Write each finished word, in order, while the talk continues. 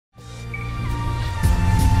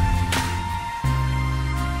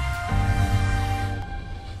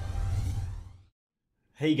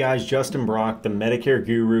Hey guys, Justin Brock, the Medicare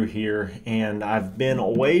Guru here, and I've been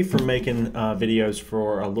away from making videos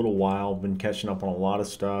for a little while, been catching up on a lot of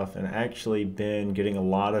stuff, and actually been getting a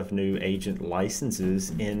lot of new agent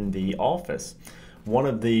licenses in the office. One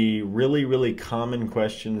of the really common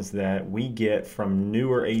questions that we get from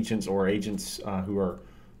newer agents or agents who are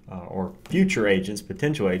or future agents,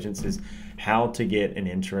 potential agents, is how to get an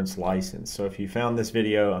insurance license. So if you found this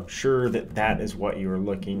video, I'm sure that that is what you are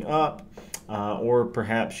looking up. Or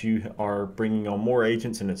perhaps you are bringing on more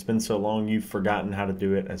agents and it's been so long you've forgotten how to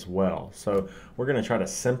do it as well. So we're going to try to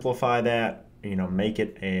simplify that, make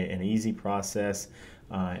it an easy process.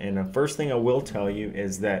 And the first thing I will tell you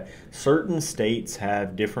is that certain states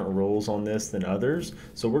have different rules on this than others.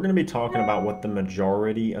 So we're going to be talking about what the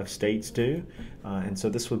majority of states do. And so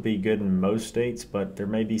this would be good in most states, but there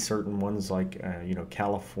may be certain ones like,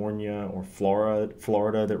 California or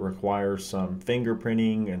Florida that require some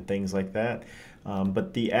fingerprinting and things like that.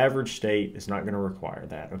 But the average state is not going to require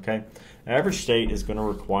that, okay? The average state is going to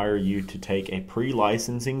require you to take a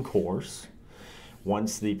pre-licensing course.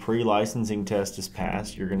 Once the pre-licensing test is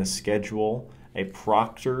passed, you're going to schedule a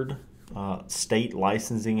proctored state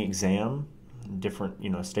licensing exam. Different,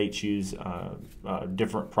 states use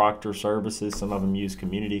different proctor services. Some of them use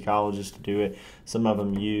community colleges to do it. Some of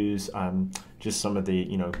them use just some of the,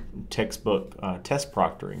 textbook test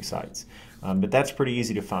proctoring sites. But that's pretty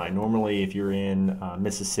easy to find. Normally, if you're in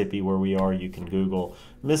Mississippi, where we are, you can Google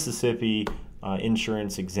Mississippi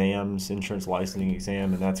insurance exams, insurance licensing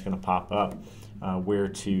exam, and that's going to pop up where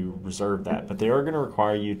to reserve that. But they are going to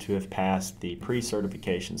require you to have passed the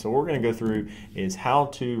pre-certification. So what we're going to go through is how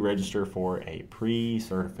to register for a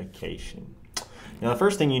pre-certification. Now, the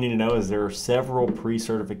first thing you need to know is there are several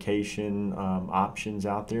pre-certification options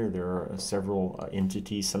out there. There are several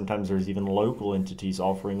entities. Sometimes there's even local entities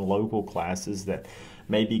offering local classes that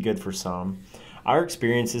may be good for some. Our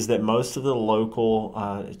experience is that most of the local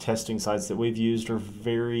testing sites that we've used are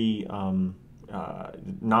very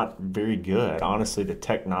not very good. Honestly, the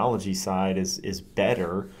technology side is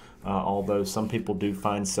better, although some people do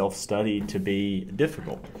find self-study to be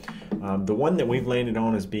difficult. The one that we've landed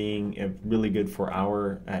on as being really good for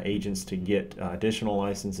our agents to get additional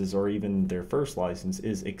licenses or even their first license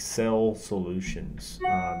is Excel Solutions.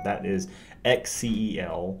 That is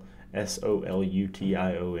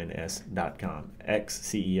XCELSolutions.com,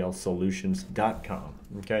 XCELsolutions.com.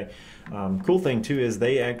 Okay. Cool thing too is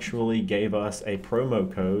they actually gave us a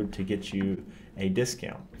promo code to get you a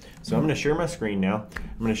discount. So I'm going to share my screen now.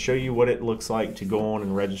 I'm going to show you what it looks like to go on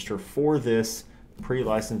and register for this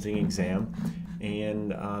pre-licensing exam,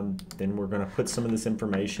 and then we're going to put some of this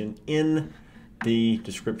information in the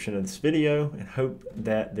description of this video and hope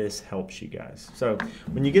that this helps you guys. So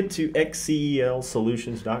when you get to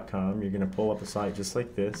XCELsolutions.com, you're going to pull up a site just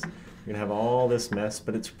like this. You're going to have all this mess,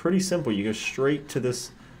 but it's pretty simple. You go straight to this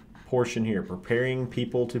portion here, preparing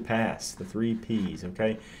people to pass, the 3 Ps,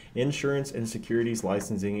 okay? Insurance and securities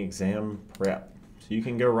licensing exam prep. So you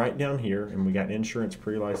can go right down here, and we got insurance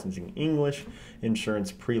pre-licensing English,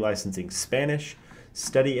 insurance pre-licensing Spanish,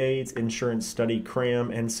 study aids, insurance study cram,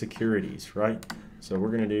 and securities, right? So we're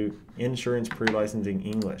going to do insurance pre-licensing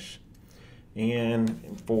English.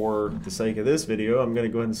 And for the sake of this video, I'm going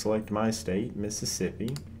to go ahead and select my state,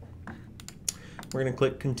 Mississippi. We're going to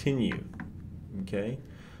click continue. Okay.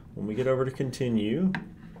 When we get over to continue,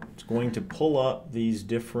 it's going to pull up these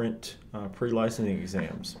different pre-licensing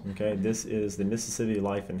exams. Okay. This is the Mississippi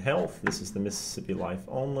Life and Health. This is the Mississippi Life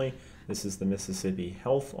Only. This is the Mississippi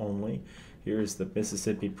Health Only. Here's the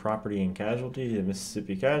Mississippi Property and Casualty, the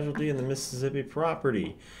Mississippi Casualty, and the Mississippi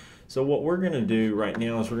Property. So what we're going to do right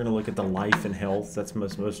now is we're going to look at the life and health. That's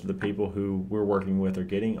most of the people who we're working with are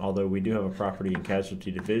getting, although we do have a property and casualty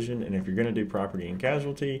division. And if you're going to do property and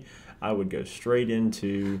casualty, I would go straight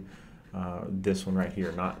into this one right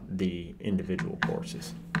here, not the individual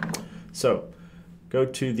courses. So go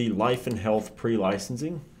to the life and health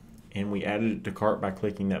pre-licensing, and we added it to cart by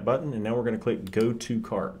clicking that button. And now we're going to click go to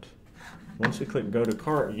cart. Once you click go to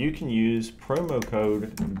cart, you can use promo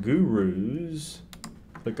code GURUS.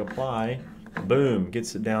 Click apply, boom,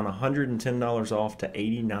 gets it down $110 off to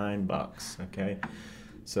 89 bucks. Okay,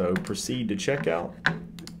 so proceed to checkout.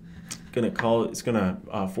 It's gonna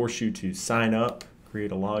force you to sign up,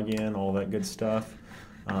 create a login, all that good stuff,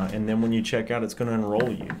 and then when you check out, it's going to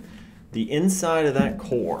enroll you. The inside of that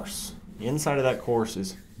course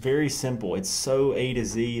is very simple. It's so A to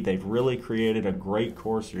Z. They've really created a great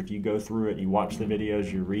course. If you go through it, you watch the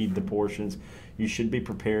videos, you read the portions, you should be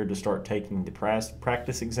prepared to start taking the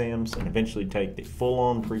practice exams and eventually take the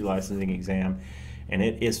full-on pre-licensing exam. And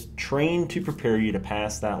it is trained to prepare you to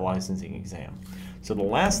pass that licensing exam. So the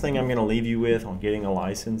last thing I'm going to leave you with on getting a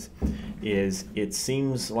license is, it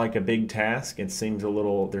seems like a big task. It seems a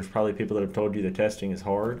little, there's probably people that have told you the testing is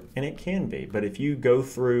hard, and it can be. But if you go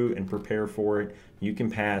through and prepare for it, you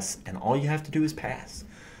can pass, and all you have to do is pass.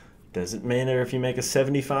 Doesn't matter if you make a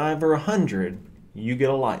 75 or 100, you get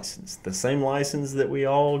a license. The same license that we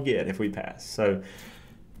all get if we pass. So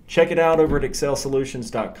check it out over at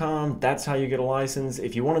excelsolutions.com. That's how you get a license.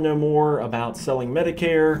 If you want to know more about selling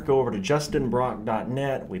Medicare, go over to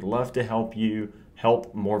justinbrock.net. We'd love to help you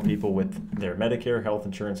help more people with their Medicare, health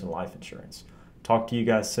insurance, and life insurance. Talk to you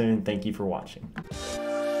guys soon. Thank you for watching.